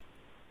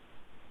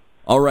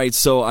All right,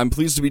 so I'm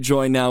pleased to be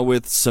joined now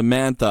with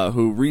Samantha,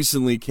 who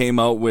recently came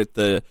out with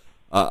a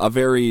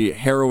very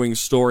harrowing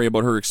story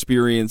about her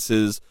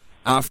experiences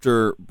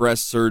after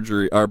breast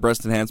surgery or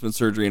breast enhancement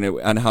surgery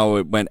and how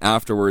it went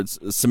afterwards.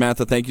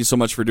 Samantha, thank you so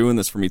much for doing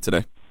this for me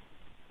today.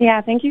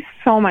 Yeah, thank you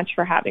so much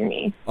for having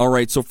me. All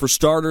right, so for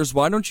starters,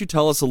 why don't you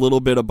tell us a little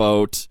bit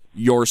about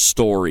your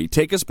story?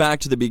 Take us back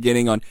to the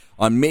beginning on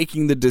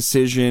making the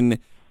decision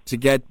to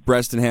get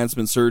breast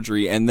enhancement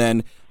surgery and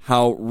then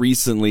how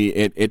recently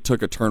it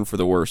took a turn for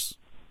the worse.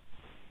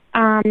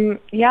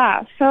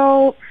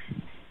 So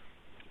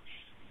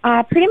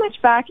pretty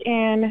much back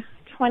in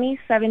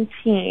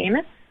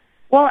 2017,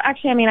 well,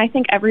 actually, I mean, I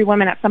think every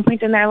woman at some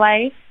point in their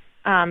life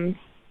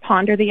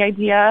ponder the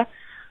idea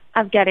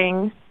of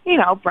getting,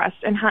 breast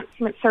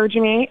enhancement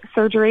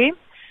surgery.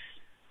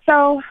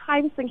 So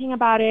I was thinking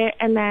about it,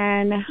 and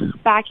then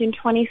back in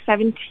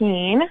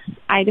 2017,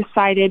 I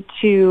decided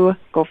to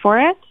go for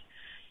it.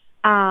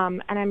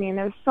 And I mean,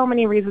 there's so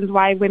many reasons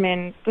why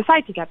women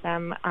decide to get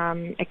them.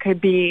 It could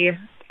be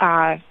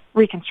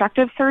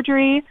reconstructive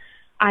surgery.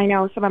 I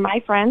know some of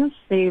my friends,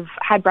 they've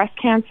had breast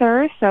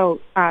cancer, so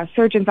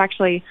surgeons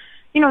actually,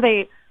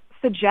 they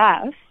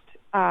suggest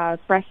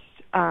breast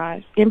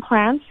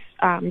implants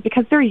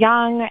because they're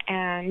young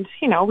and,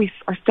 we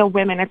are still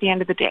women at the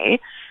end of the day.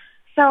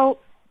 So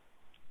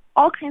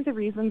all kinds of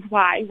reasons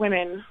why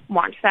women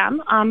want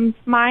them.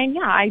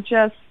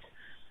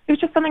 It was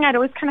just something I'd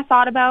always kind of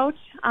thought about,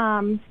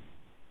 and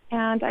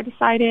I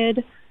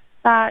decided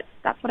that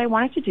that's what I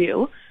wanted to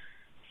do.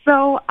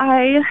 So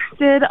I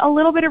did a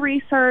little bit of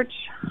research.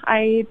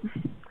 I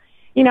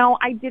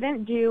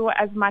didn't do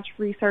as much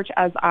research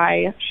as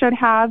I should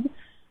have,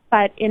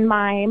 but in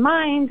my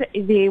mind,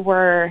 they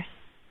were,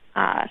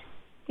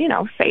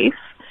 safe.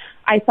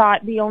 I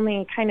thought the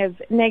only kind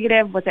of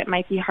negative was it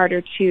might be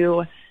harder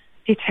to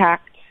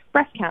detect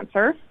breast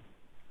cancer,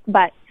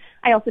 but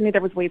I also knew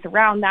there was ways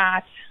around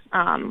that,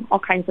 all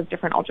kinds of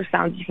different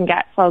ultrasounds you can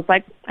get. So I was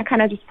like, I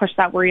kind of just pushed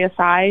that worry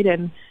aside,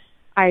 and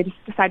I just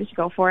decided to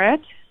go for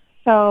it.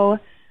 So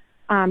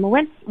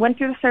went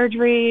through the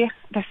surgery.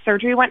 The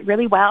surgery went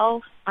really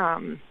well.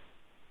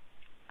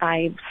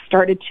 I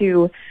started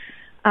to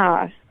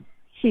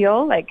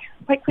heal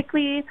quite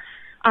quickly.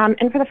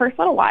 And for the first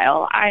little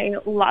while, I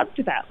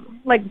loved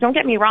them. Don't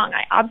get me wrong,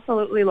 I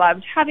absolutely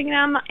loved having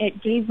them. It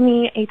gave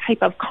me a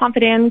type of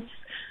confidence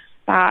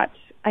that,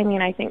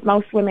 I think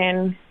most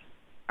women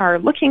are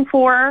looking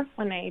for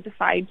when they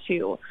decide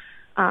to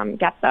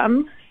get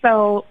them.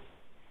 So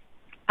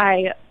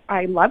I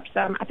loved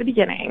them at the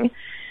beginning.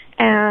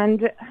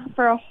 And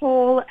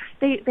for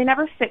they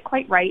never fit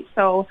quite right.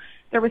 So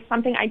there was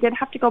something, I did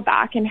have to go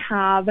back and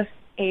have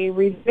a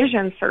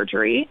revision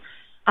surgery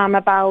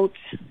about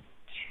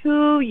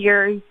 2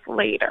 years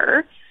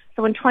later.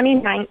 So in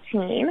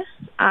 2019,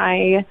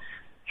 I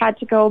had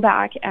to go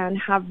back and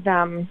have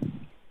them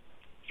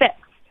fixed.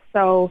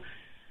 So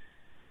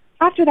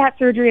after that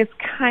surgery is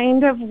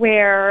kind of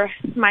where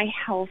my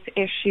health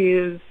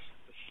issues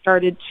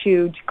started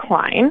to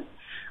decline.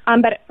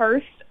 But at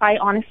first, I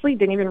honestly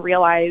didn't even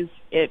realize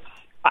it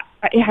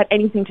had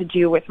anything to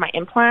do with my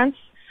implants.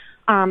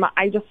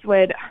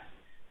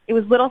 It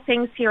was little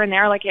things here and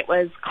there, like it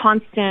was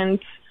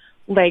constant,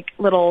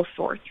 little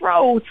sore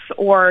throats,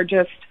 or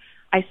just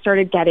I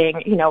started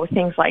getting,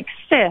 things like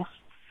cysts,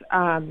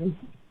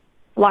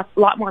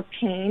 lot more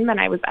pain than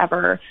I was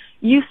ever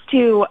used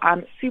to,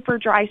 super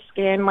dry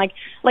skin, like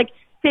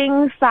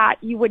things that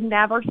you would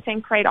never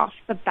think right off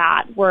the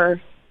bat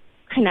were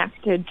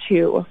connected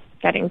to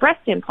getting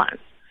breast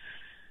implants.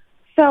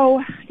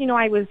 So,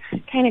 I was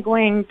kind of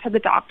going to the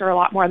doctor a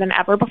lot more than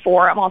ever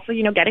before. I'm also,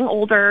 getting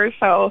older,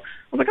 so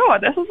I was like, oh,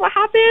 this is what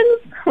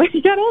happens when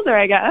you get older,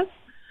 I guess.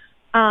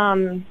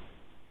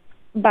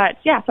 But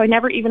yeah, so I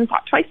never even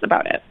thought twice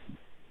about it.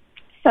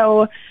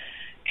 So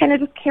kind of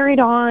just carried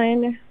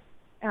on,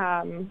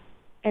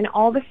 and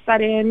all of a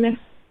sudden,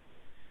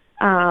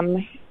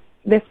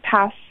 this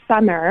past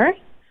summer,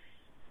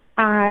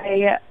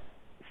 I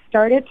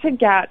started to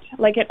get,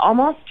 it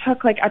almost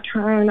took a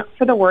turn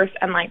for the worse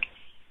and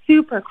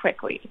super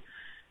quickly.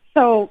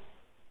 So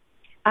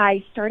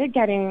I started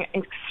getting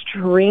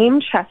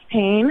extreme chest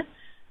pain,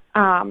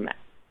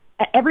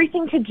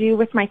 everything to do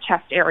with my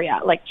chest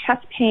area,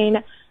 chest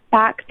pain,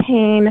 back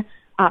pain,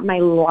 my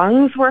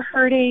lungs were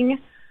hurting.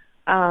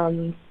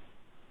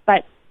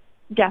 But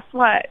guess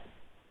what?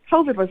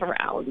 COVID was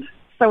around.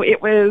 So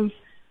it was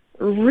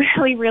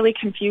really, really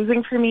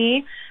confusing for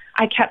me.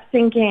 I kept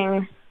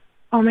thinking,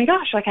 oh my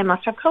gosh, I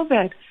must have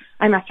COVID.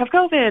 I must have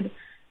COVID.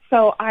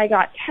 So I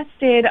got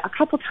tested a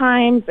couple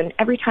times, and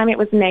every time it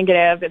was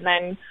negative. And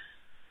then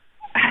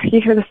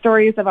you hear the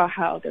stories about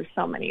how there's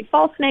so many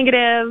false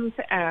negatives,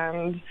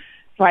 and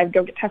so I'd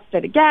go get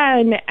tested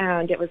again,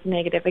 and it was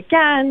negative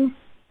again.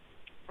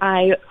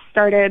 It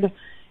started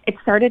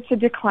to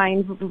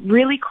decline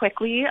really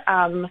quickly.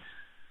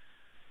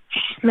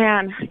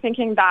 Man,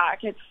 thinking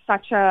back, it's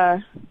such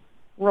a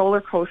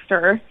roller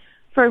coaster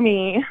for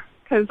me,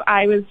 because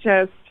I was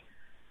just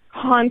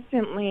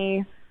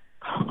constantly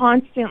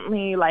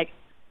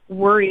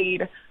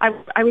worried. I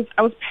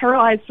was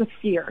paralyzed with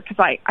fear because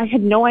I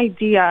had no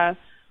idea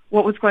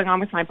what was going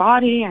on with my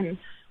body, and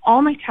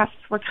all my tests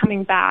were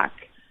coming back,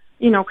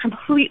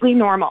 completely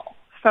normal.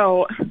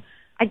 So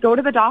I go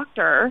to the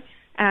doctor,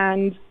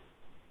 and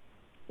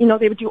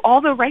they would do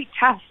all the right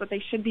tests that they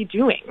should be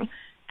doing,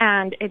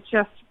 and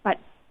but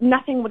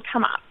nothing would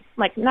come up.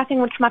 Like, nothing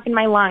would come up in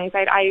my lungs.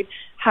 I'd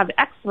have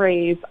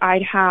x-rays. I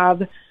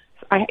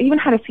even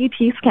had a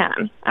CT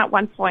scan at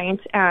one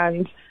point,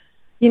 and,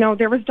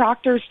 there was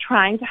doctors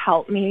trying to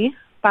help me,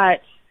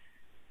 but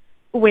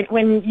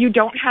when you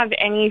don't have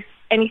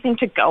anything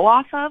to go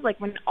off of, like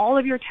when all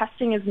of your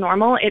testing is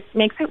normal, it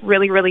makes it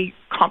really, really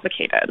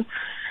complicated.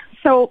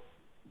 So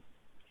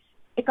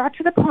it got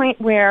to the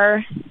point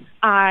where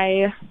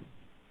I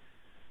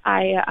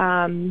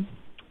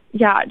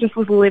just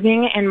was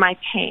living in my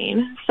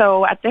pain.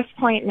 So at this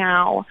point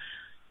now,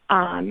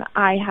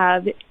 I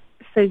have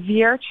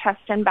severe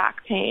chest and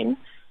back pain,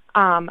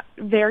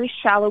 very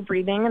shallow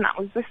breathing, and that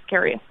was the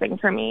scariest thing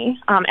for me.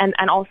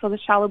 And also the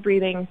shallow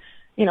breathing,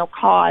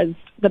 caused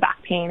the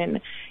back pain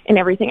and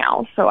everything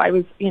else. So I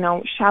was,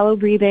 shallow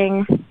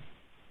breathing.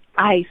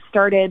 I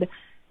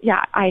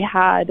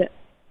had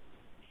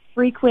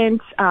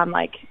frequent,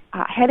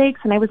 headaches,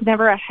 and I was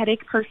never a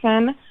headache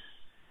person.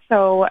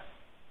 So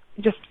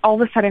just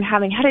all of a sudden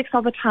having headaches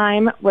all the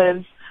time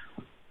was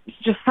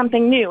just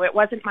something new. It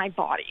wasn't my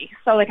body.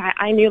 So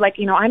I knew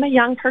I'm a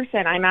young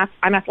person. I'm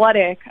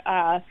athletic.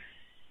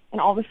 And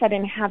all of a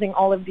sudden having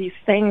all of these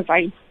things,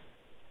 I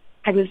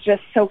was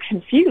just so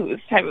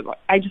confused.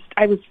 I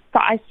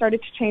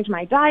started to change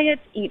my diet,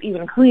 eat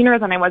even cleaner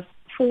than I was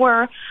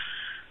before.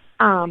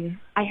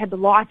 I had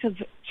lots of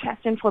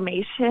chest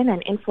inflammation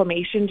and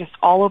inflammation just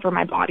all over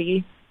my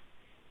body.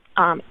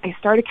 I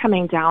started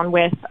coming down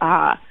with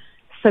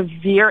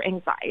severe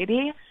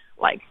anxiety,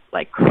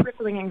 like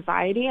crippling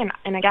anxiety.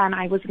 And again,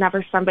 I was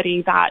never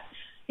somebody that,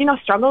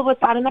 struggled with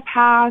that in the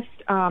past.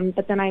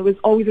 But then I was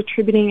always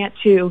attributing it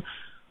to,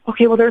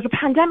 okay, well, there's a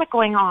pandemic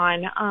going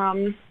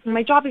on.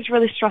 My job is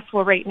really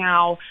stressful right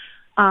now.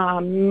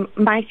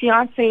 My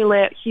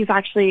fiance, he's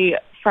actually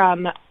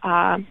from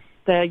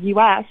the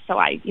U.S., so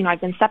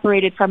I've been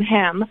separated from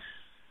him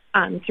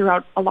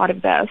throughout a lot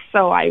of this.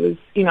 So I was,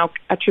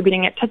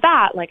 attributing it to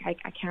that. Like,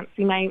 I can't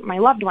see my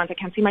loved ones. I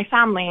can't see my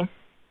family.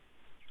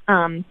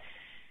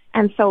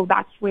 And so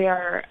that's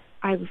where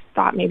I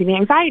thought maybe the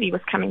anxiety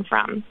was coming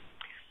from.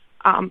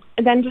 And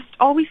then just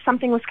always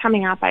something was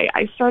coming up.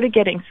 I started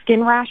getting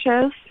skin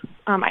rashes.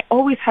 I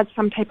always had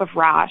some type of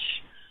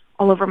rash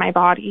all over my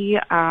body.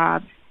 So,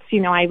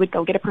 I would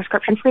go get a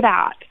prescription for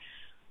that.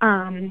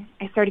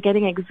 I started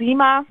getting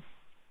eczema.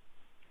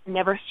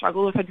 Never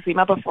struggled with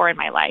eczema before in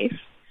my life.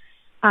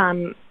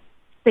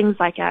 Things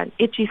like an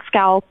itchy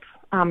scalp.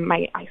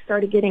 I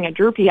started getting a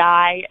droopy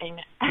eye,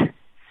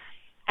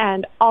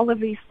 and all of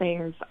these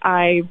things.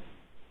 I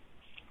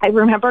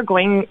remember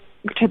going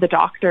to the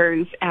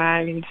doctors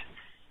and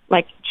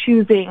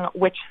choosing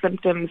which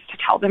symptoms to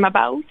tell them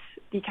about,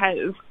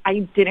 because I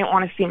didn't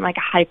want to seem like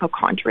a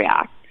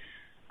hypochondriac.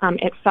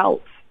 It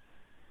felt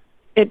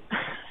at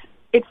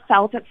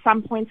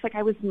some points like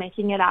I was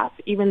making it up,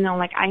 even though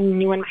I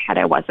knew in my head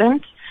I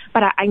wasn't,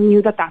 but I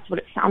knew that that's what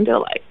it sounded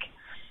like.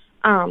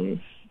 I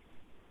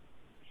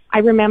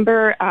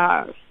remember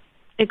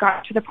it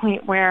got to the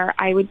point where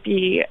I would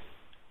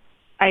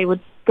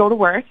go to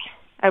work.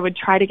 I would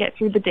try to get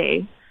through the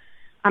day.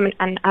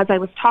 And as I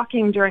was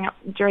talking during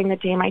the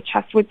day, my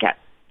chest would get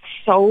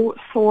so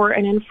sore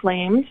and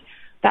inflamed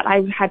that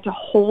I had to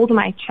hold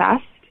my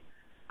chest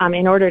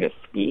in order to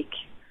speak.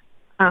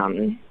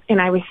 And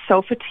I was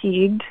so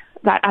fatigued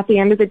that at the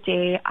end of the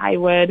day, I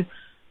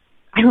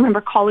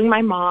remember calling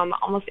my mom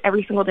almost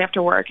every single day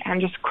after work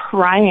and just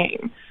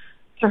crying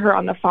to her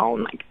on the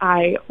phone.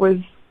 I was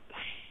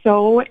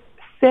so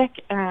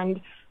sick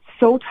and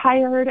so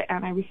tired,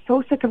 and I was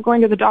so sick of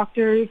going to the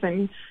doctors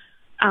and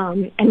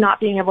not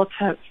being able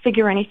to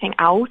figure anything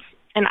out.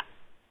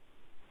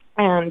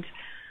 And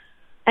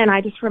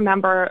I just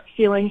remember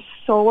feeling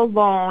so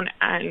alone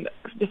and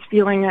just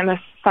feeling in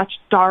such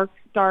dark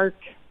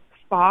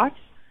spot,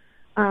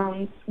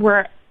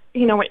 where,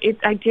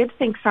 I did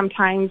think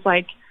sometimes,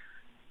 I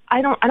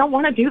don't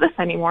want to do this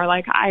anymore.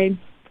 I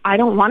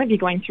don't want to be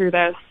going through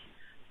this.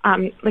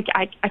 I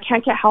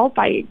can't get help.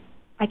 I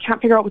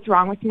can't figure out what's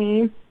wrong with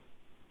me.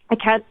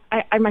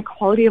 My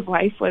quality of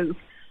life was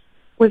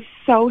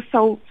so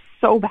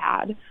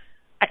bad.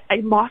 I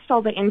lost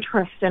all the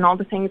interest in all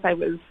the things I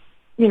was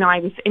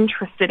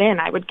interested in.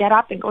 I would get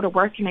up and go to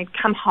work, and I'd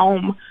come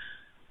home.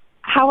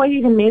 How I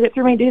even made it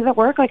through my days at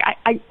work,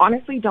 I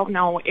honestly don't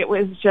know. It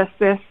was just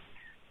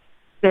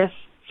this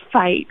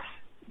fight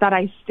that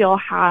I still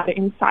had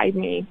inside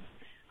me.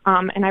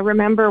 And I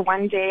remember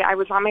one day I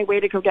was on my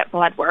way to go get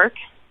blood work,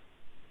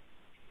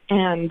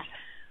 and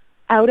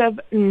out of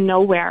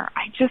nowhere,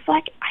 I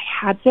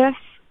had this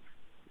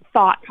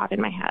thought pop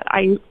in my head.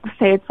 I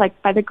say it's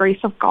by the grace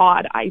of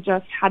God, I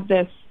just had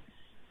this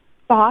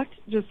thought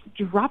just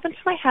drop into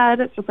my head.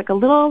 It's just a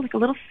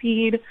little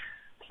seed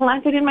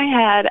planted in my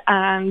head,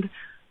 and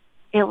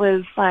it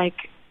was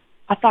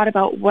a thought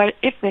about what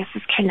if this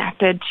is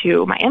connected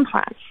to my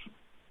implants.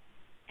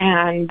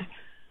 And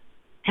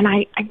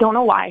I don't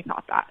know why I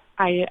thought that.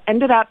 I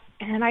ended up,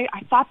 and I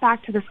thought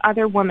back to this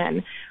other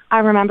woman. I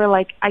remember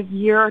like a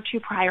year or two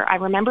prior, I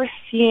remember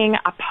seeing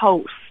a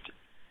post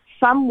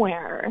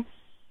somewhere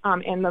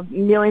in the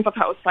millions of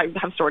posts I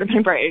have stored in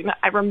my brain.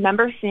 I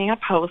remember seeing a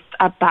post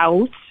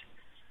about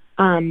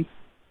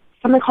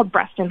something called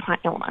breast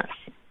implant illness.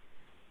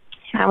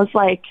 And I was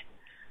like,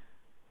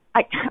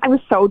 I was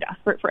so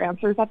desperate for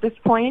answers at this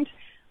point.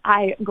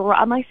 I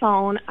grabbed my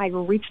phone, I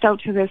reached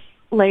out to this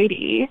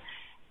lady,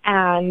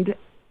 and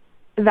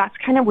that's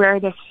kind of where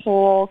this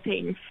whole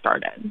thing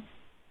started.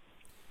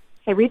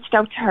 So I reached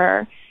out to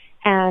her,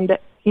 and,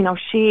 you know,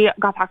 she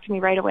got back to me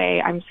right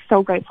away. I'm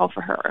so grateful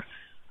for her.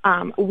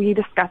 We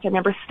discussed, I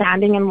remember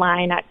standing in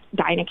line at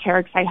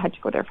Dynacare because I had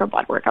to go there for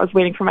blood work. I was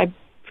waiting to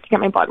get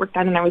my blood work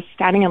done, and I was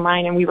standing in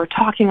line, and we were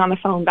talking on the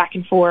phone back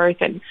and forth,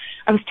 and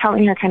I was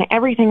telling her kind of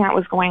everything that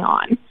was going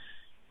on.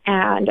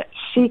 And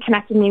she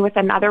connected me with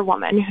another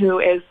woman who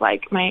is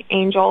like my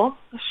angel.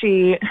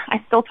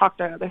 I still talk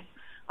to this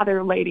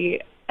other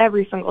lady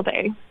every single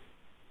day.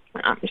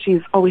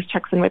 She's always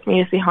checks in with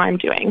me to see how I'm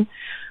doing.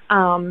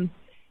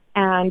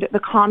 And the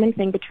common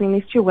thing between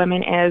these two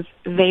women is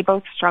they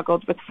both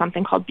struggled with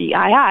something called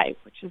BII,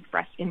 which is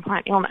breast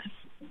implant illness.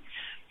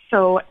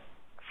 So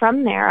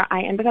from there,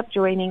 I ended up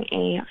joining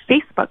a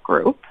Facebook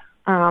group.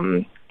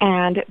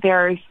 And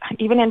there's,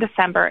 even in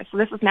December, so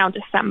this is now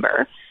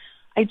December,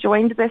 I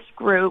joined this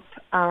group.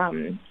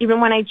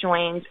 Even when I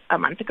joined a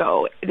month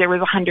ago, there was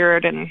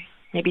 100 and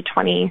maybe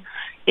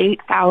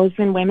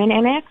 28,000 women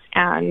in it,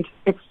 and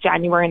it's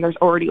January and there's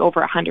already over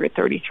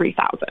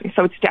 133,000.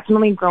 So it's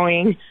definitely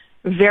growing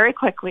very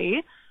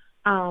quickly.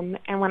 And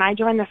when I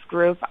joined this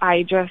group,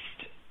 it's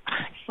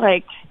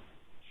like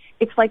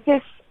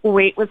this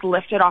weight was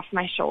lifted off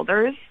my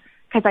shoulders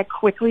because I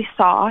quickly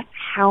saw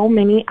how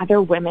many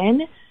other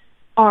women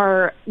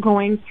are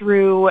going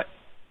through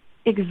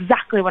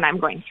exactly what I'm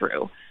going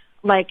through,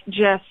 like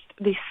just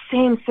the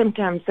same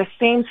symptoms, the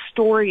same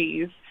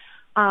stories,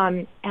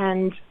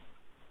 and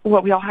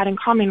what we all had in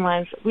common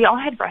was we all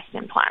had breast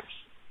implants.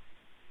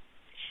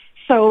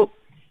 So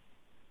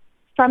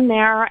from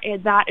there,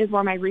 that is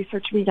where my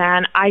research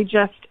began.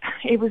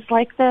 It was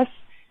like this,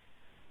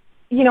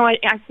 you know, I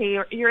say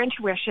your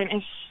intuition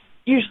is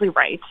usually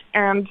right.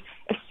 And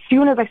as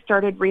soon as I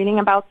started reading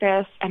about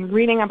this and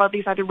reading about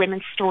these other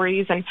women's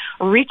stories and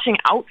reaching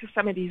out to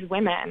some of these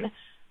women,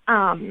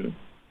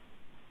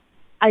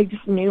 I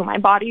just knew, my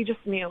body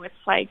just knew. It's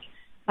like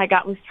my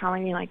gut was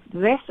telling me, like,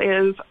 this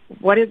is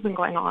what has been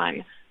going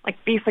on. Like,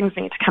 these things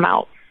need to come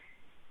out.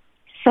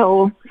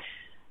 So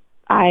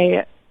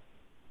I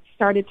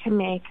started to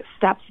make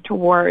steps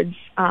towards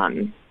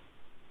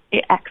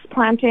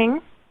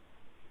explanting,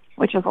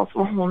 which is also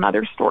a whole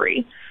other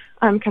story,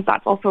 because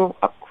that's also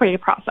quite a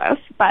process.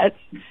 But,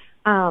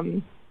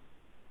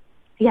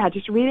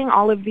 just reading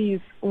all of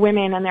these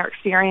women and their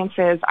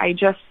experiences, I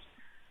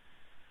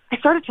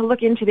started to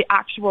look into the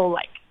actual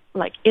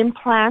like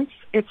implants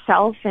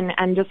itself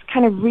and just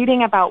kind of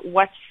reading about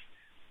what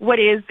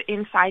is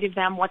inside of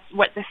them, what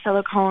the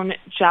silicone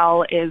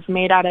gel is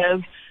made out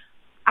of.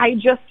 I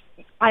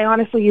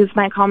honestly used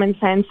my common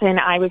sense, and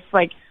I was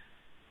like,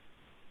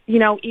 you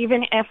know,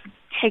 even if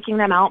taking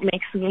them out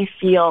makes me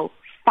feel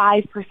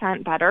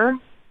 5% better,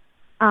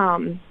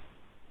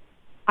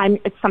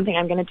 it's something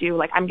I'm going to do.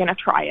 Like, I'm going to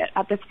try it.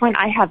 At this point,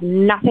 I have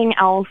nothing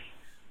else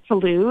to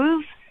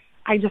lose.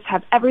 I just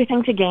have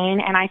everything to gain,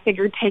 and I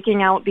figured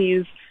taking out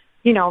these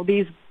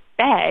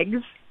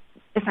bags,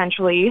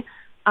 essentially,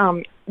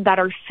 that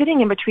are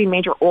sitting in between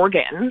major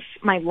organs,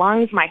 my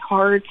lungs, my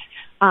heart,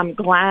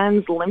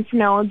 glands, lymph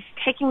nodes,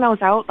 taking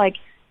those out, like,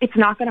 it's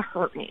not going to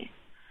hurt me.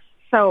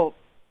 So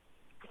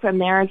from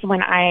there is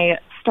when I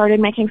started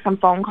making some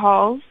phone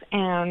calls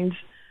and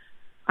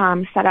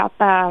set up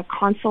a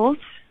consult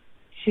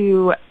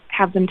to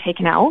have them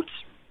taken out.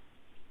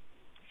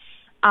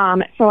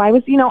 So I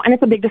was, and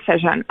it's a big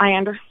decision. I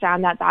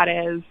understand that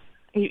is,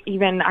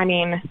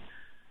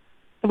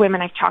 the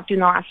women I've talked to in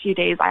the last few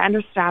days, I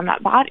understand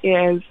that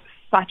is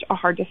such a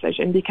hard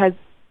decision because,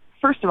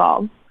 first of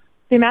all,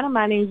 the amount of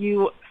money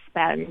you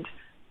spend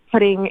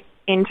putting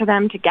into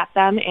them to get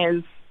them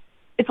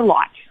it's a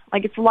lot.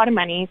 Like, it's a lot of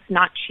money. It's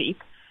not cheap.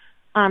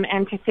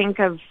 And to think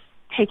of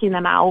taking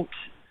them out,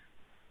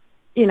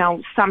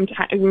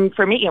 sometime,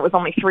 for me, it was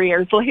only 3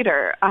 years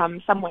later.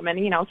 Some women,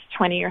 it's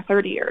 20 or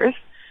 30 years.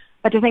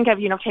 But to think of,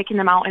 taking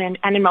them out and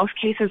in most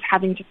cases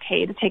having to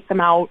pay to take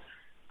them out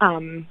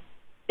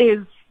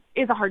is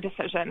a hard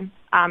decision.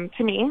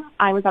 To me,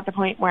 I was at the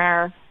point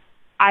where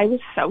I was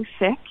so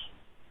sick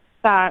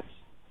that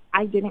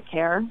I didn't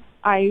care.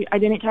 I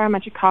didn't care how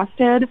much it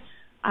costed.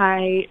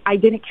 I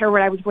didn't care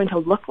what I was going to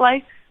look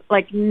like.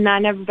 Like,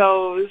 none of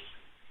those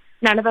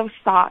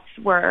thoughts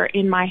were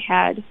in my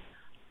head.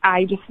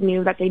 I just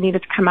knew that they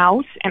needed to come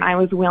out, and I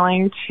was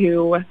willing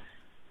to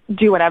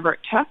do whatever it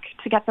took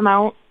to get them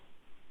out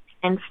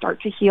and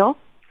start to heal.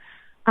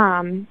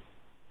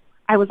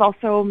 I was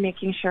also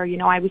making sure,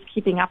 I was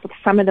keeping up with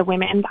some of the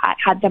women that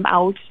had them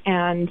out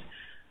and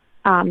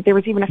There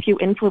was even a few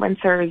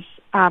influencers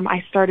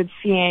I started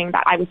seeing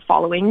that I was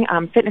following,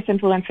 fitness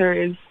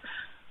influencers,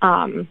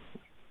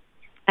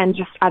 and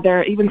just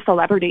other, even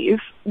celebrities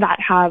that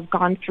have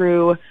gone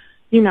through,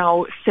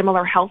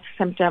 similar health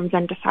symptoms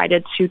and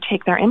decided to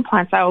take their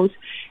implants out,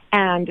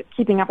 and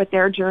keeping up with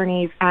their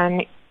journeys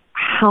and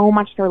how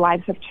much their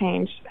lives have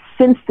changed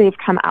since they've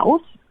come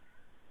out.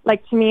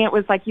 Like, to me, it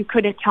was like you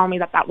couldn't tell me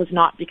that was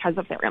not because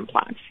of their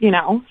implants,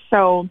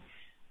 So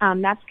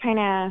that's kind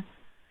of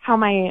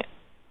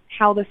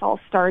how this all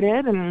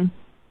started and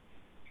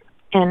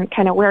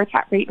kind of where it's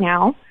at right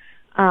now.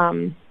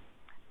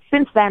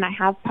 Since then, I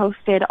have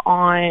posted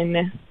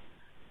on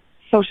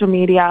social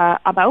media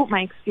about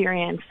my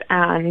experience,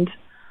 and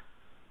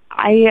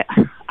I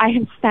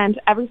have spent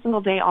every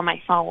single day on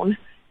my phone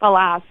the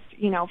last,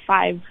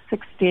 5-6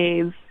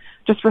 days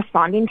just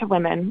responding to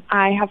women.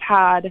 I have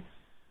had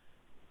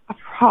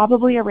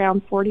probably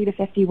around 40 to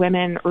 50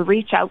 women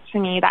reach out to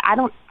me that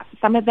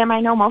some of them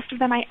I know, most of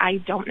them I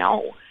don't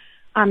know.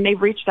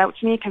 They've reached out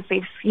to me because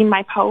they've seen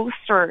my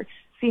post or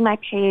seen my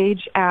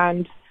page,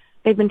 and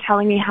they've been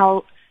telling me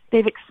how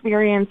they've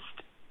experienced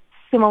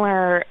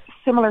similar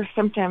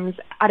symptoms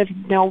out of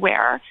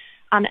nowhere,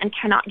 and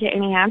cannot get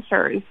any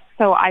answers.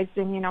 So I've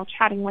been,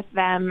 chatting with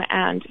them,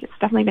 and it's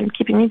definitely been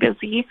keeping me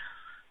busy.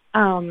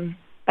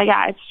 But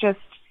yeah, it's just,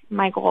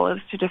 my goal is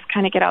to just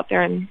kind of get out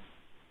there and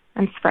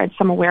spread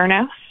some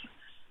awareness,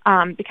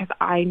 because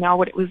I know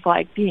what it was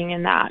like being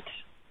in that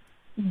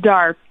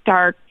dark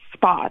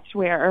spot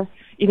where,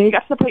 you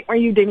got to the point where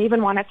you didn't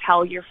even want to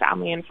tell your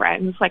family and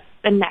friends, like,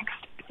 the next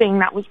thing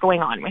that was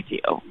going on with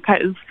you,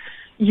 because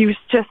you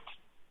just,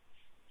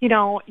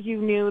 you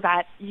knew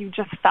that you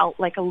just felt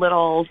like a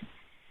little,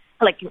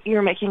 like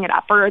you're making it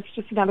up, or it's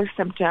just another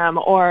symptom,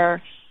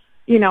 or,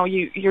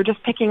 you're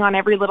just picking on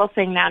every little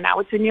thing now. Now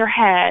it's in your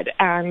head,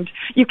 and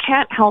you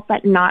can't help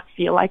but not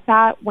feel like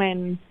that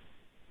when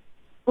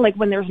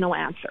there's no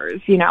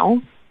answers,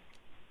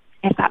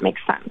 if that makes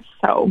sense.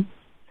 So,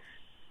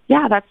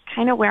 yeah, that's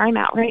kind of where I'm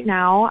at right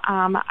now.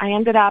 I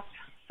ended up,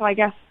 so I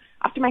guess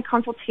after my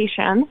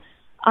consultation,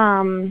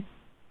 I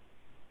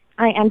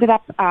ended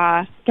up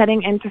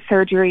getting into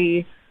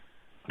surgery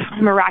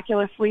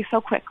miraculously so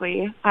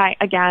quickly.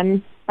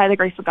 Again, by the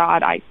grace of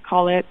God, I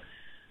call it.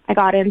 I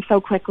got in so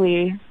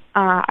quickly.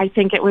 I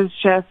think it was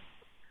just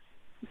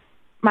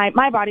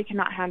my body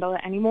cannot handle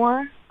it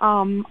anymore.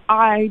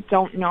 I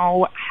don't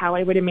know how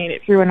I would have made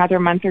it through another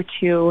month or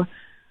two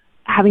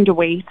having to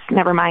wait,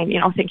 never mind,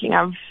 thinking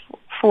of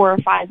 4 or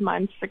 5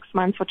 months, 6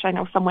 months, which I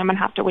know some women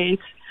have to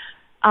wait.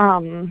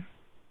 I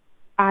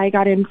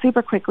got in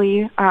super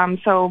quickly.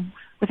 So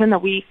within the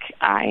week,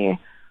 I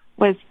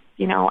was,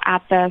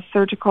 at the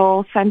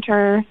surgical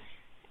center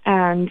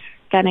and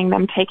getting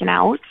them taken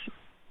out.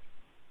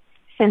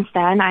 Since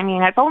then,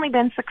 it's only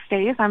been 6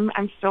 days. I'm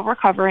still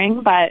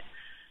recovering, but,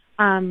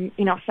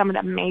 some of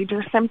the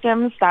major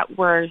symptoms that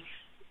were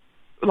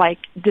like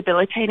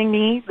debilitating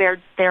me,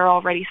 they're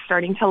already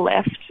starting to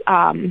lift.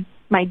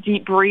 My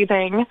deep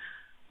breathing,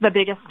 the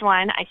biggest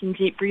one, I can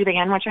deep breathe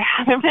again, which I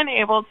haven't been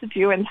able to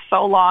do in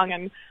so long,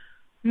 and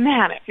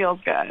man, it feels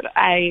good.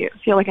 I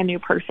feel like a new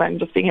person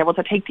just being able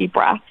to take deep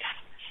breaths.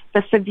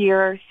 The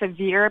severe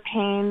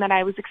pain that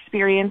I was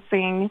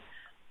experiencing,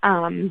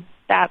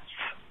 that's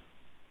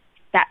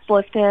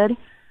lifted.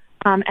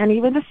 And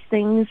even just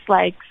things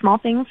like, small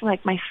things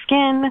like my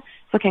skin is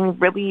looking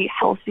really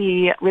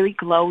healthy, really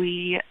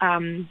glowy.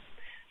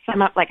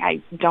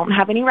 I don't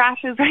have any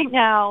rashes right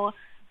now.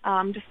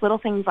 Just little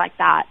things like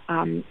that.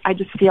 I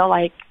just feel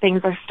like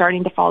things are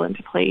starting to fall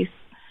into place.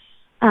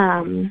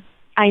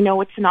 I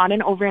know it's not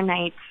an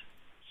overnight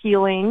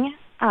healing.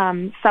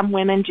 Some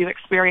women do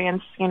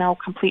experience,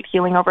 complete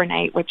healing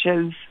overnight, which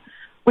is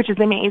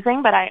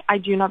amazing, but I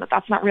do know that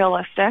that's not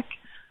realistic.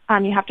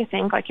 You have to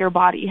think like your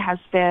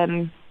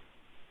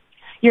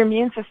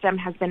immune system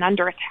has been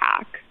under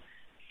attack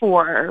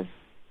for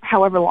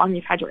however long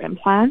you've had your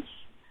implants.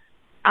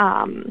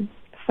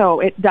 So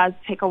it does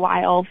take a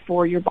while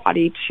for your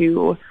body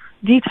to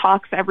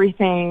detox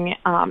everything,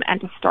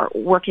 and to start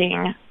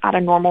working at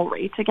a normal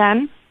rate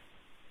again.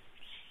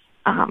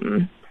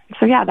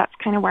 So yeah, that's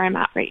kind of where I'm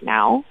at right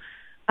now.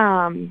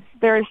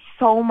 There is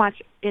so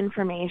much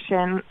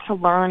information to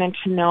learn and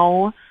to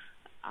know.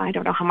 I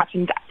don't know how much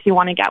in depth you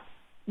want to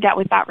get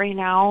with that right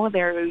now.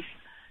 There's,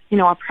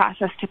 a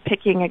process to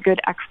picking a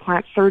good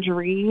explant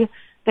surgery.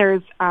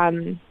 There's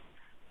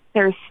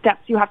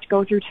steps you have to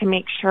go through to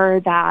make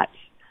sure that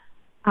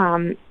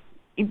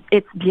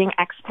it's being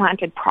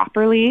explanted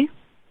properly,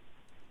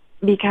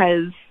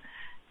 because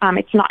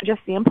it's not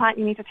just the implant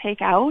you need to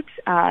take out.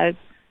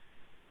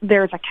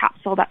 There's a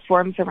capsule that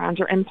forms around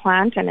your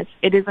implant, and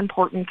it is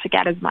important to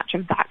get as much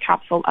of that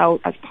capsule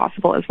out as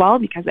possible as well,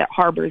 because it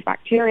harbors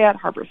bacteria, it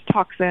harbors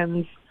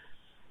toxins.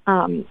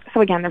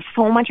 So again, there's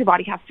so much your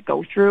body has to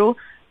go through.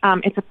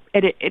 For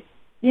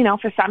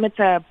some it's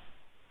a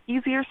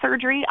easier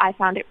surgery. I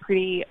found it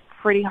pretty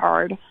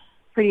hard,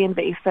 pretty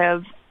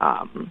invasive.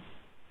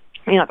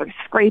 There's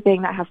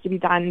scraping that has to be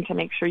done to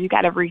make sure you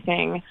get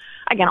everything.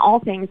 Again, all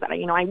things that,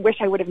 I wish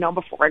I would have known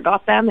before I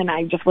got them, and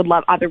I just would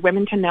love other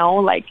women to know,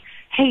 like,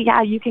 hey,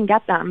 yeah, you can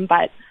get them,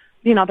 but,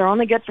 they're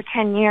only good for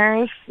 10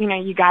 years. You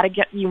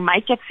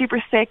might get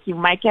super sick, you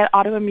might get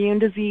autoimmune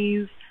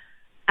disease,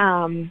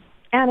 and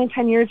in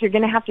 10 years, you're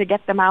going to have to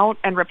get them out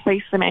and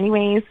replace them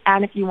anyways,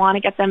 and if you want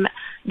to get them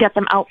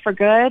out for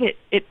good,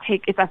 it's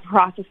a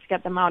process to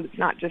get them out. It's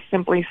not just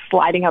simply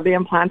sliding out the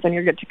implants and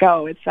you're good to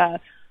go.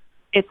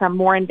 It's a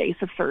more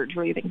invasive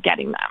surgery than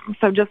getting them.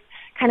 So just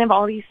kind of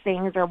all these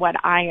things are what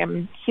I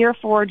am here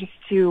for, just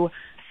to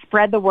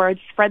spread the word,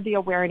 spread the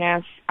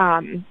awareness.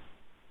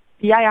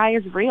 BII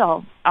is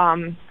real.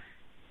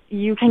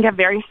 You can get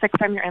very sick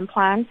from your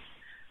implants,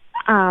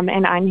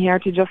 and I'm here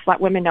to just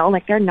let women know,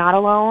 like, they're not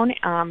alone.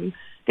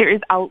 There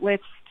is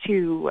outlets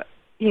to,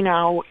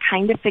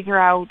 kind of figure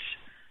out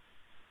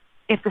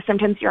if the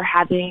symptoms you're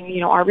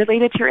having, are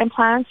related to your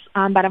implants.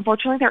 But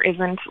unfortunately, there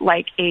isn't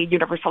like a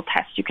universal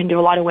test you can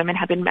do. A lot of women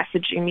have been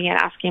messaging me and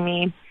asking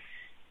me,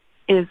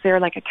 is there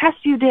like a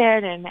test you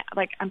did? And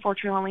like,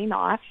 unfortunately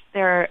not.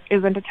 There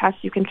isn't a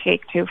test you can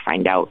take to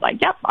find out,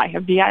 like, yep, I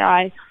have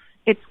BII.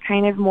 It's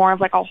kind of more of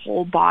like a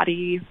whole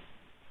body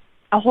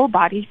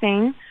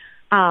thing.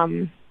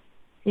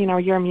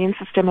 Your immune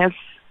system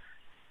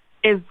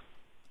is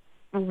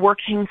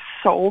working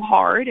so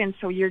hard, and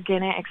so you're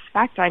gonna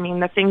expect,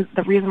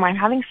 the reason why I'm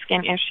having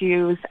skin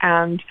issues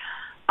and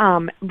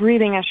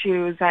breathing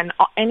issues and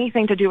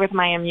anything to do with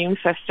my immune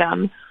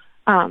system,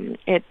 a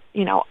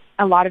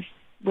lot of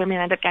women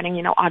end up getting,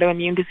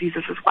 autoimmune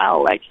diseases as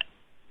well, like,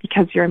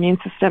 because your immune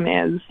system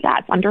is,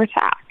 it's under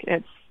attack.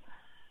 It's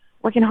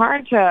working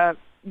hard to,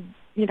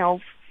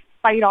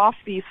 fight off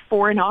these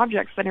foreign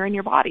objects that are in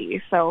your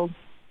body. So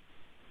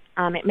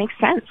it makes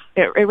sense.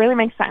 It really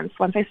makes sense.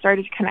 Once I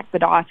started to connect the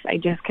dots, I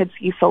just could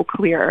see so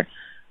clear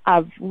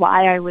of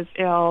why I was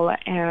ill,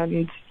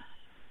 and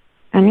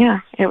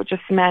yeah, it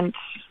just meant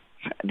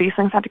these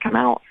things had to come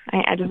out.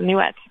 I just knew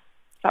it.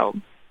 So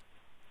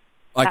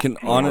I can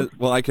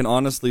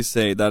honestly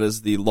say that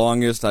is the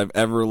longest I've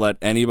ever let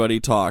anybody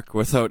talk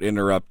without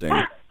interrupting.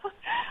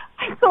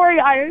 I'm sorry.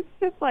 I was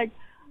just like,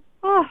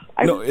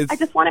 I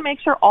just want to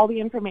make sure all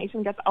the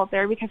information gets out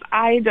there, because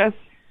I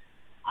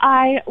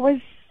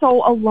was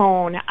so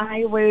alone.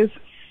 I was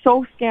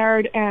so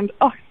scared, and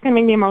it's gonna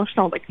make me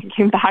emotional, like,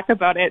 thinking back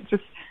about it.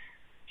 Just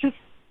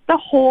the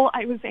hole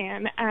I was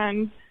in,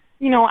 and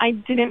I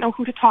didn't know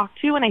who to talk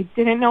to, and I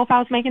didn't know if I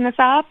was making this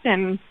up,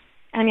 and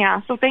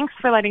yeah. So thanks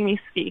for letting me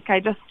speak.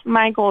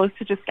 My goal is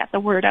to just get the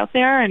word out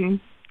there,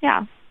 and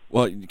yeah.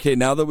 Well, okay,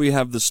 now that we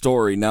have the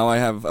story, now I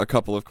have a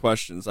couple of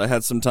questions. I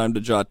had some time to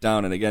jot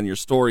down, and again, your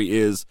story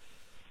is,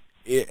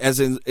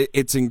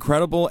 it's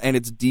incredible and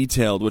it's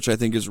detailed, which I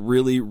think is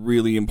really,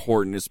 really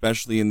important,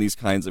 especially in these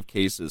kinds of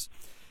cases.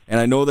 And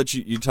I know that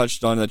you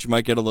touched on that you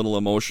might get a little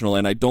emotional,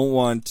 and I don't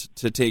want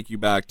to take you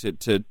back to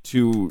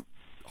too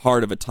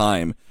hard of a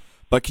time,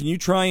 but can you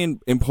try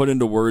and put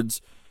into words,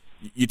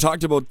 you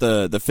talked about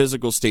the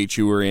physical state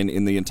you were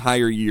in the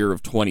entire year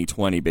of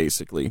 2020,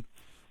 basically.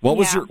 What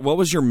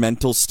was your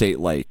mental state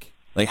like?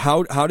 Like,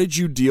 how did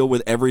you deal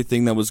with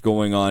everything that was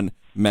going on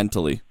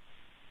mentally?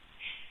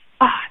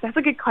 That's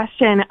a good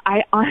question.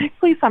 I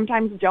honestly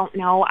sometimes don't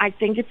know. I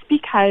think it's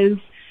because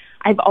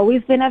I've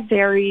always been a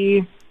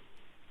very,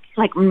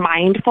 like,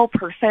 mindful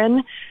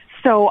person.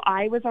 So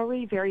I was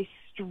already very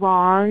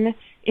strong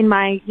in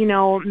my,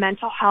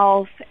 mental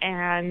health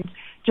and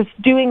just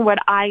doing what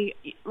I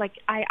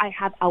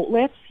have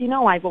outlets.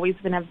 I've always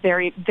been a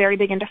very, very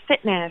big into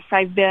fitness.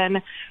 I've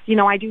been,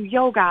 I do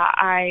yoga.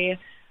 I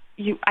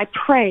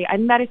pray. I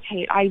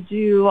meditate. I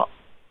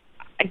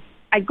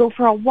go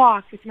for a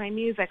walk with my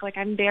music. Like,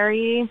 I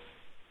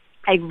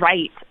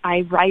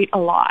write a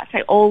lot.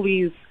 I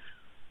always,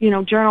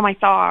 journal my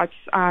thoughts.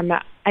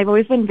 I've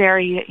always been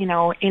very,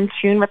 in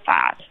tune with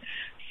that.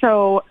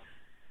 So,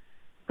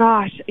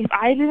 gosh, if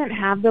I didn't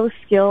have those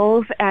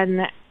skills,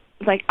 and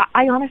like,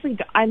 I honestly,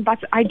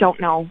 I don't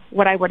know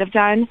what I would have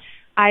done.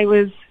 I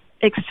was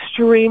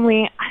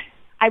turning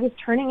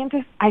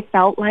into,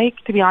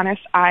 to be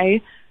honest,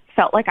 I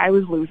felt like I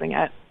was losing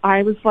it.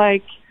 I was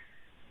like,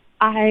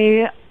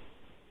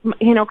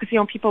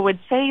 because, people would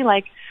say,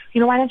 like,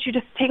 why don't you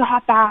just take a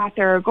hot bath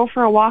or go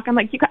for a walk? I'm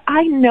like,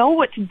 I know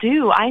what to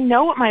do. I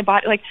know what my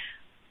body, like,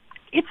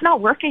 it's not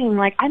working.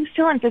 Like, I'm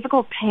still in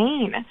physical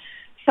pain.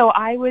 So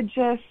I would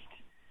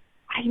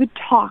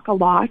talk a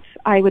lot.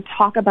 I would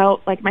talk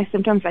about, like, my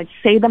symptoms. I'd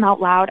say them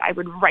out loud. I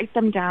would write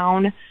them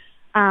down.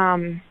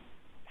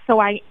 So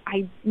I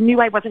knew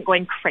I wasn't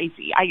going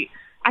crazy.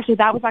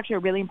 That was actually a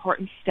really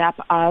important step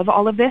of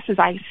all of this, is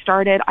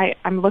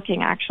I'm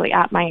looking actually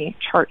at my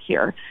chart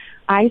here.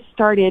 I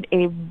started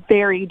a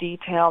very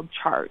detailed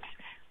chart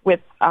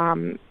with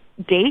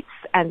dates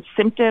and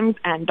symptoms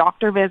and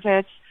doctor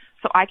visits,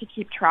 so I could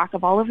keep track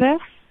of all of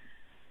this.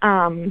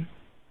 For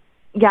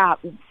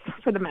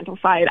the mental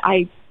side,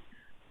 I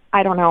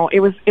don't know. It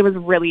was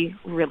really,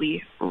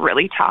 really,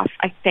 really tough.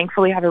 I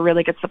thankfully have a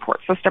really good support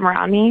system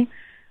around me.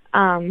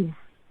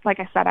 Like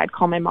I said, I'd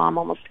call my mom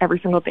almost every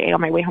single day on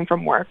my way home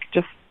from work,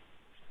 just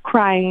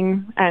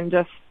crying and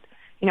just,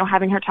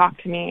 having her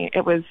talk to me.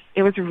 It was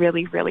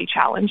really, really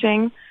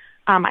challenging.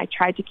 I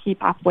tried to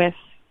keep up with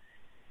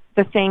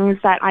the things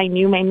that I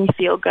knew made me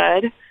feel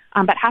good.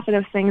 But half of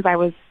those things I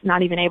was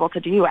not even able to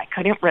do. I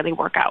couldn't really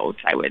work out.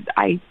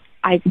 I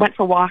went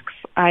for walks.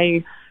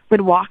 I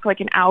would walk like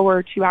an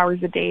hour, 2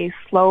 hours a day,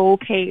 slow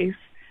pace,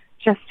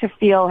 just to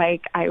feel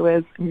like I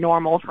was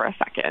normal for a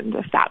second,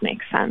 if that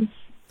makes sense.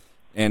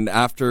 And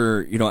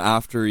after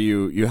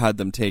you had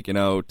them taken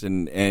out,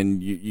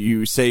 and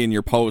you say in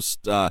your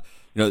post,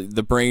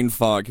 the brain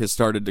fog has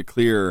started to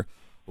clear.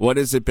 What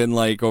has it been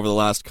like over the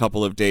last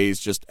couple of days,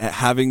 just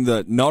having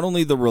not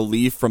only the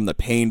relief from the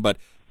pain, but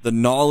the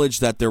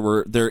knowledge that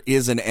there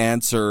is an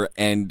answer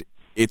and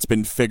it's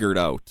been figured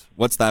out?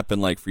 What's that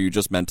been like for you,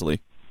 just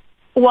mentally?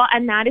 Well,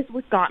 and that is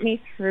what got me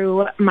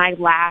through my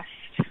last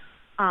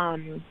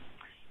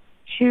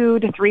 2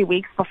 to 3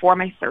 weeks before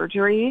my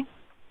surgery.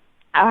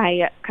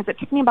 Because it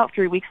took me about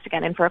 3 weeks to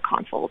get in for a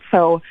consult.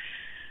 So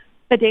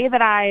the day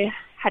that I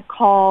had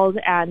called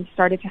and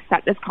started to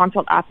set this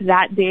consult up,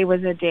 that day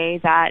was a day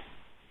that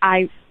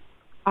I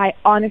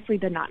honestly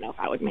did not know if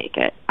I would make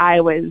it. I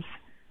was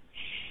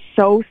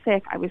so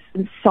sick. I was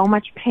in so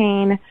much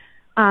pain.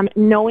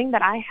 Knowing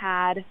that I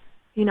had,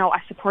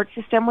 a support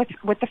system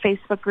with the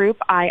Facebook group.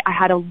 I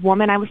had a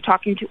woman I was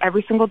talking to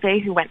every single day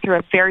who went through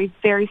a very,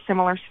 very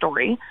similar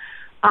story.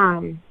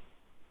 And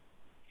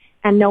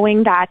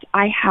knowing that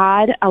I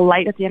had a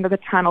light at the end of the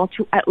tunnel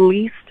to at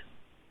least,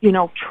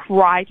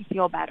 try to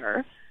feel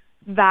better,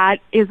 that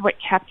is what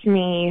kept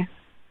me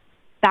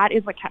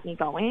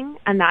going,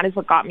 and that is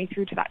what got me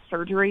through to that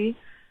surgery.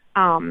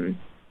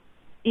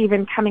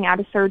 Even coming out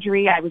of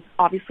surgery, I was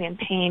obviously in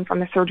pain from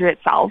the surgery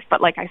itself,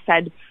 but like I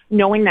said,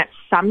 knowing that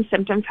some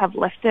symptoms have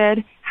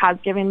lifted has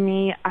given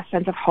me a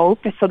sense of hope,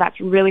 so that's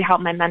really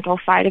helped my mental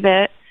side of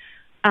it.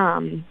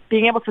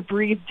 Being able to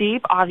breathe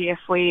deep,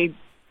 obviously,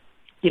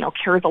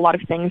 cures a lot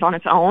of things on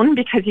its own,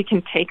 because you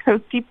can take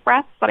those deep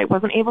breaths that I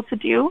wasn't able to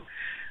do.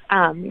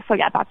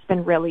 That's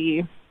been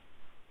really,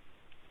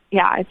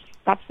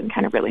 that's been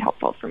kind of really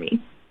helpful for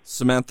me.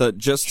 Samantha,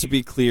 just to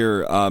be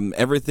clear,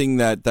 everything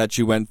that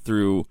you went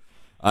through,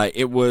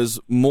 it was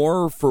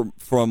more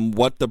from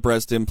what the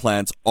breast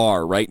implants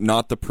are, right?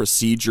 Not the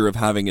procedure of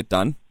having it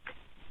done?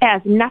 It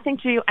has nothing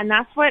to do, and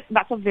that's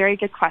a very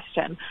good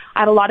question. I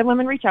had a lot of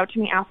women reach out to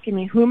me asking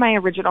me who my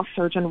original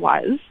surgeon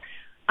was.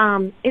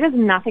 It has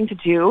nothing to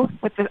do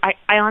with this. I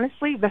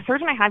honestly, the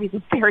surgeon I have, he's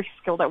very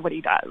skilled at what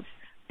he does.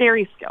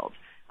 Very skilled.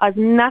 It has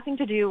nothing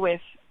to do with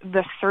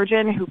the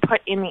surgeon who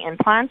put in the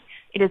implants.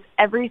 It is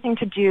everything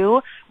to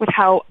do with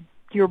how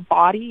your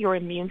body, your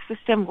immune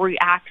system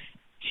reacts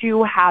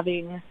to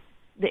having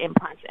the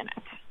implants in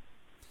it.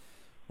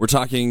 We're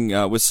talking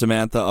with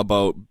Samantha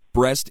about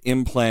breast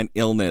implant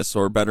illness,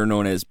 or better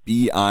known as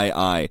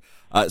BII.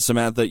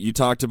 Samantha, you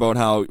talked about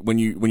how when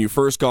you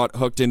first got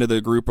hooked into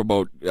the group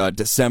about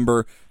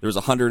December, there was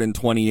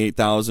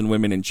 128,000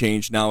 women and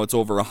change. Now it's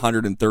over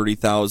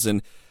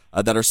 130,000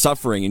 that are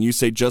suffering, and you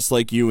say just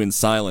like you, in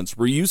silence.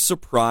 Were you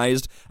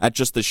surprised at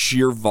just the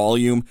sheer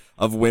volume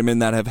of women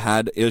that have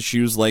had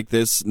issues like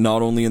this,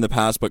 not only in the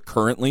past but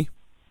currently?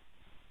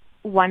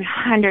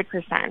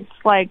 100%.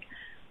 Like,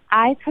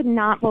 I could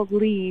not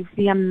believe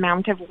the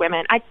amount of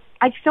women. I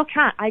still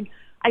can't.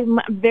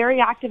 I'm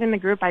very active in the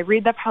group. I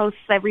read the posts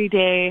every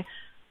day.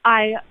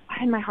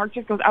 And my heart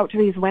just goes out to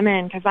these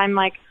women, because I'm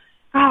like,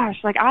 gosh,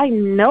 like, I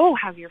know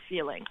how you're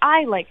feeling.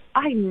 I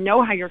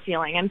know how you're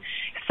feeling. And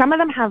some of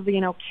them have,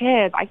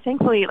 kids. I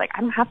thankfully, I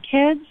don't have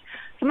kids.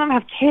 Some of them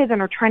have kids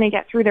and are trying to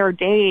get through their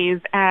days,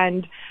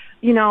 and,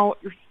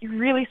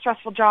 really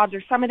stressful jobs,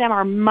 or some of them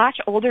are much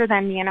older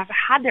than me and have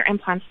had their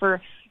implants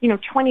for,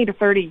 20 to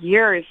 30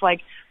 years.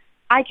 Like,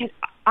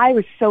 I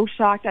was so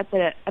shocked at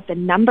the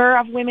number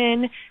of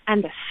women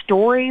and the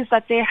stories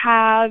that they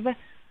have.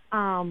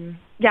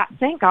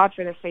 Thank God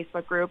for this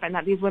Facebook group, and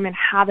that these women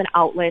have an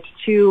outlet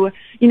to,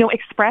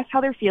 express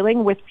how they're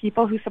feeling with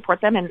people who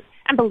support them and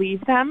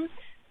believe them.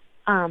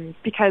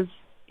 Because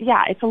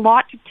it's a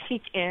lot to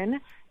take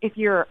in if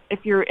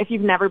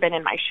you've never been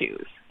in my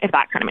shoes, if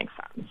that kind of makes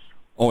sense.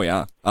 Oh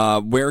yeah.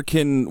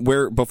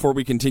 Before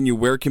we continue,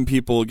 where can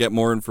people get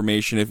more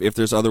information if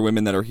there's other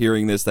women that are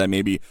hearing this that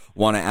maybe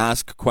want to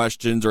ask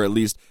questions, or at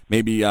least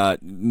maybe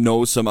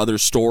know some other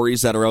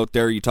stories that are out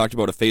there? You talked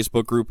about a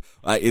Facebook group.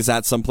 Is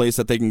that someplace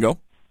that they can go?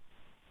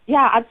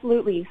 Yeah,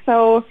 absolutely.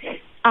 So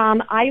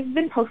I've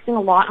been posting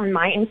a lot on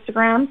my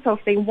Instagram. So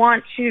if they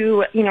want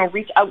to,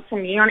 reach out to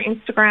me on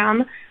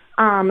Instagram,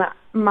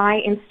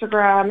 my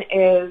Instagram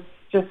is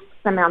just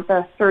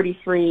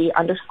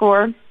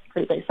Samantha33_,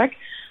 pretty basic.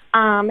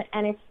 And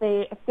if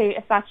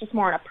that's just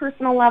more on a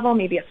personal level,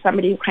 maybe it's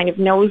somebody who kind of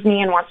knows me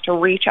and wants to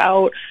reach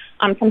out.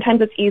 Sometimes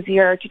it's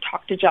easier to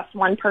talk to just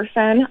one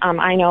person.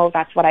 I know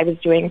that's what I was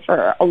doing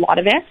for a lot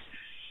of it.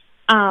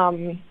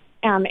 And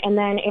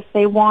then if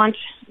they want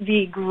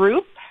the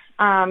group,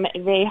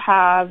 they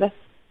have, let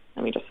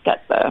me just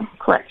get the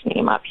correct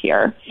name up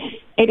here.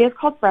 It is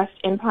called Breast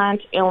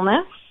Implant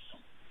Illness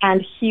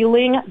and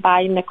Healing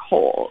by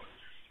Nicole.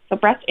 So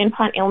Breast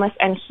Implant Illness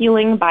and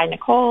Healing by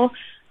Nicole.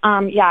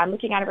 Yeah, I'm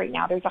looking at it right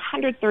now. There's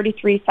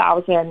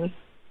 133,000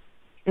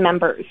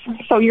 members.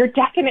 So you're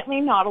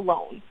definitely not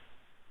alone.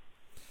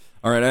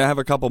 All right, I have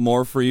a couple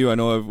more for you. I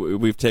know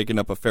we've taken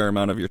up a fair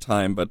amount of your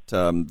time, but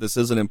this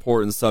is an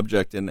important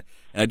subject, and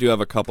I do have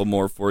a couple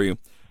more for you.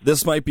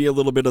 This might be a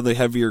little bit of the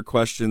heavier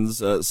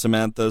questions,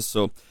 Samantha.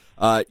 So,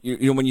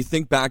 when you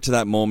think back to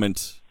that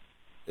moment,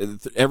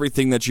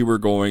 everything that you were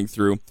going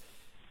through,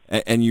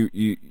 and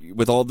you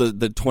with all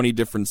the 20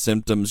 different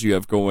symptoms you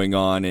have going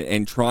on,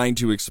 and trying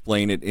to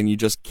explain it, and you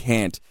just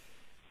can't.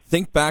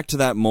 Think back to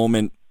that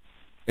moment.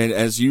 And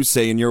as you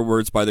say in your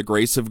words, by the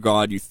grace of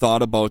God, you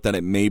thought about that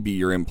it may be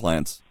your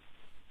implants.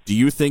 Do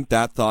you think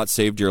that thought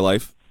saved your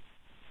life?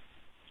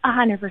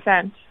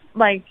 100%.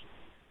 Like,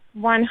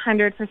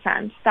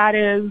 100%. That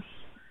is,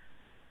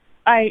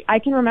 I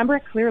can remember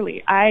it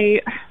clearly.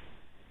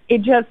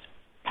 It just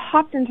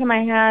popped into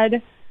my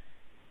head,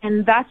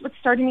 and that's what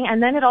started me.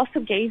 And then it also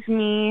gave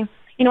me,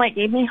 it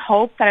gave me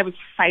hope that I was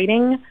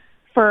fighting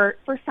for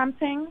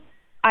something.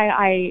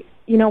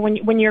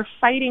 When you're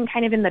fighting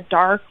kind of in the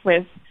dark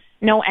with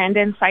no end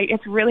in sight,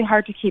 it's really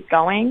hard to keep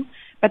going.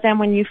 But then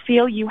when you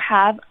feel you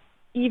have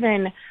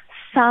even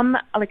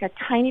like a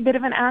tiny bit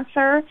of an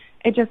answer,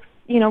 it just,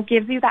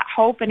 gives you that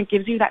hope, and it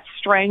gives you that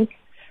strength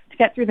to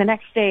get through the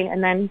next day.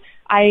 And then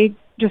I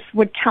just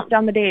would count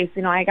down the days.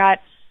 I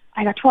got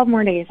 12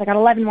 more days. I got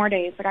 11 more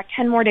days. I got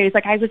 10 more days.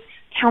 Like, I was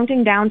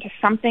counting down to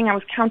something. I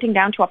was counting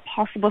down to a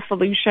possible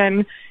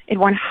solution. It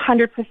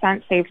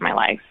 100% saved my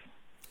life.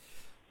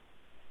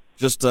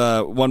 Just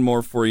one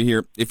more for you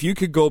here. If you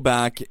could go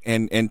back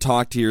and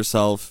talk to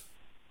yourself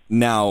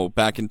now,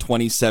 back in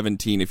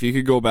 2017, if you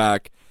could go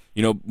back,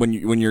 when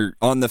you're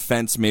on the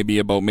fence maybe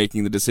about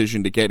making the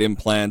decision to get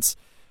implants,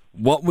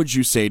 what would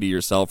you say to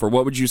yourself, or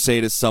what would you say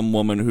to some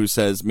woman who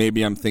says,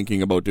 maybe I'm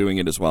thinking about doing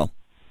it as well?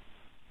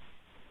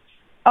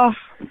 Oh,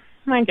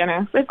 my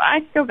goodness. If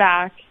I could go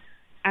back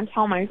and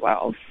tell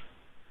myself,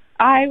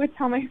 I would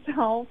tell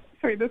myself,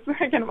 sorry, this is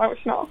getting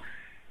emotional.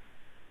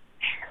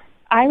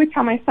 I would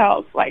tell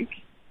myself,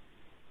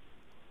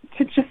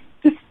 to just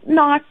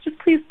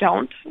please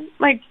don't.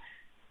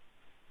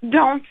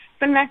 Don't.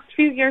 The next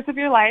few years of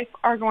your life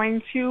are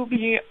going to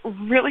be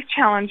really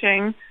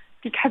challenging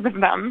because of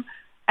them.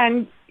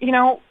 And,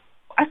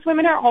 us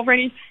women are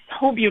already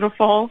so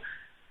beautiful.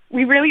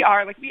 We really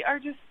are. We are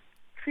just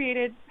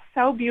created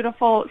so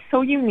beautiful,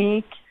 so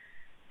unique.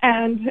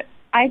 And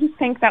I just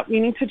think that we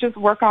need to just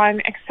work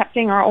on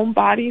accepting our own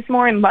bodies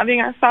more and loving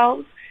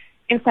ourselves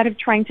instead of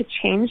trying to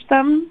change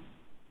them.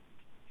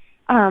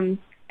 And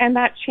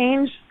that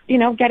change,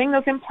 getting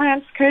those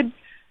implants could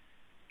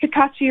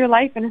cost you your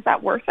life, and is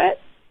that worth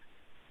it?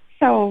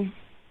 So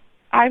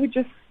I would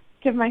just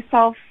give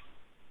myself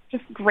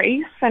just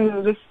grace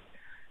and just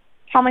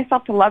tell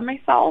myself to love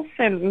myself,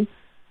 and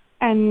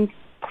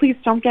please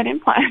don't get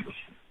implants.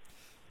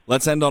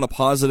 Let's end on a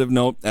positive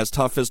note. As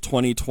tough as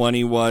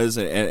 2020 was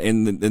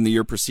in the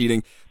year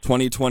preceding,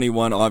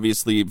 2021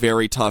 obviously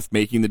very tough,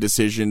 making the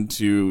decision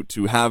to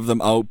have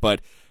them out,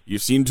 but you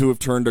seem to have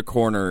turned a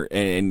corner,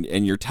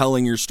 and you're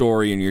telling your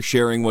story, and you're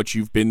sharing what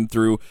you've been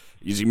through.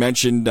 As you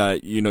mentioned,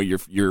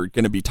 you're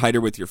going to be tighter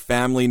with your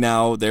family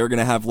now. They're going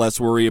to have less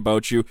worry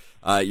about you.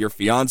 Your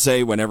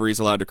fiance, whenever he's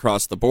allowed to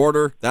cross the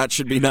border, that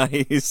should be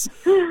nice.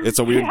 It's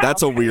a weird. Yeah,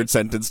 that's okay. A weird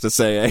sentence to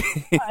say.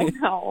 Eh? I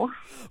know.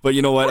 But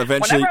you know what?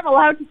 Eventually, whenever I'm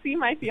allowed to see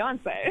my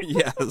fiance.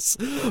 Yes,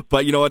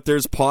 but you know what?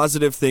 There's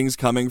positive things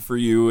coming for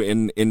you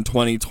in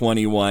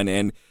 2021,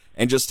 and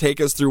just take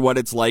us through what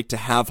it's like to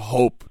have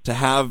hope, to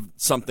have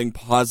something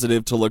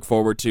positive to look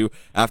forward to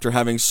after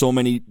having so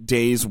many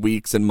days,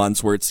 weeks, and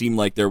months where it seemed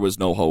like there was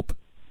no hope.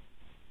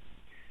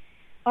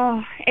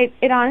 Oh,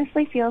 it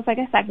honestly feels like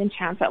a second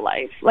chance at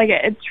life.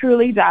 It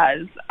truly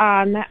does.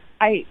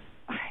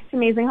 It's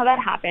amazing how that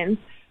happens.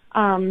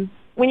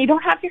 When you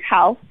don't have your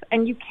health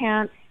and you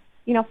can't,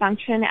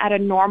 function at a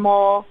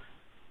normal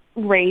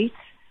rate,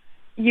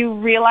 you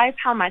realize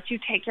how much you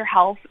take your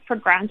health for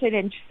granted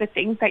and just the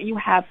things that you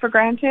have for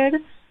granted.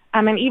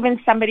 And even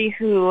somebody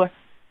who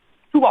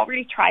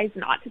already tries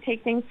not to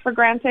take things for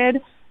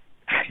granted,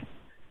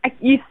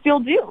 you still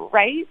do,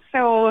 right?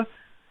 So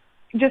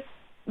just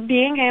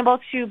being able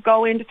to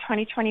go into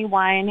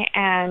 2021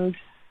 and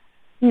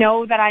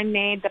know that I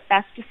made the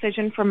best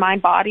decision for my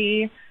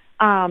body,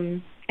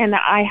 and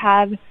that I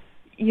have,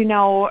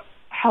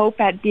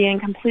 hope at being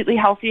completely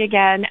healthy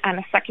again and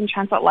a second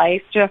chance at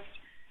life,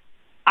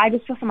 I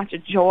just feel so much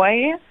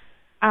joy,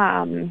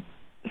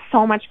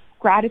 so much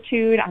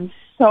gratitude. I'm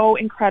so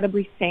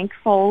incredibly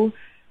thankful.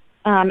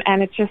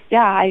 And it's just,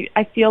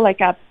 I feel like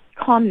a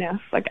calmness,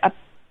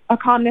 a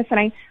calmness.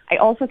 And I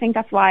also think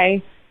that's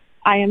why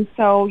I am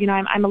so,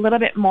 I'm a little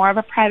bit more of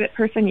a private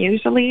person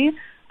usually.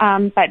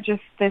 But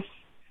just this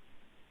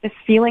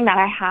feeling that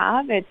I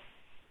have,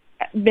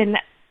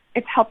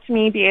 it's helped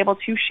me be able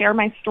to share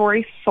my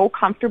story so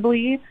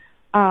comfortably.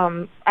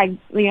 I'm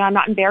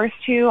not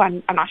embarrassed to.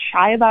 I'm not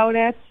shy about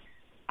it.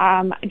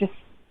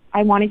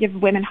 I want to give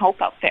women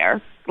hope out there,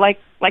 like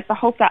the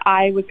hope that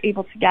I was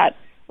able to get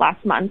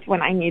last month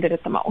when I needed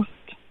it the most.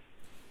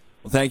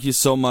 Well, thank you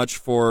so much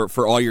for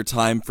all your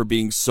time, for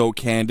being so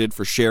candid,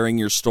 for sharing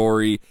your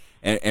story,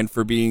 and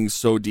for being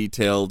so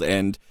detailed,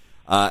 and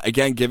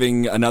again,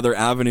 giving another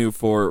avenue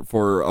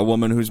for a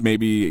woman who's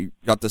maybe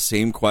got the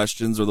same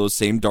questions or those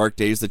same dark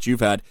days that you've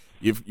had.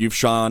 You've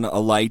shone a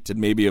light and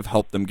maybe have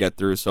helped them get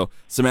through. So,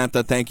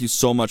 Samantha, thank you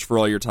so much for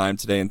all your time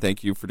today, and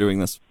thank you for doing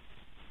this.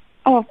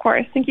 Oh, of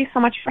course. Thank you so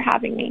much for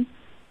having me.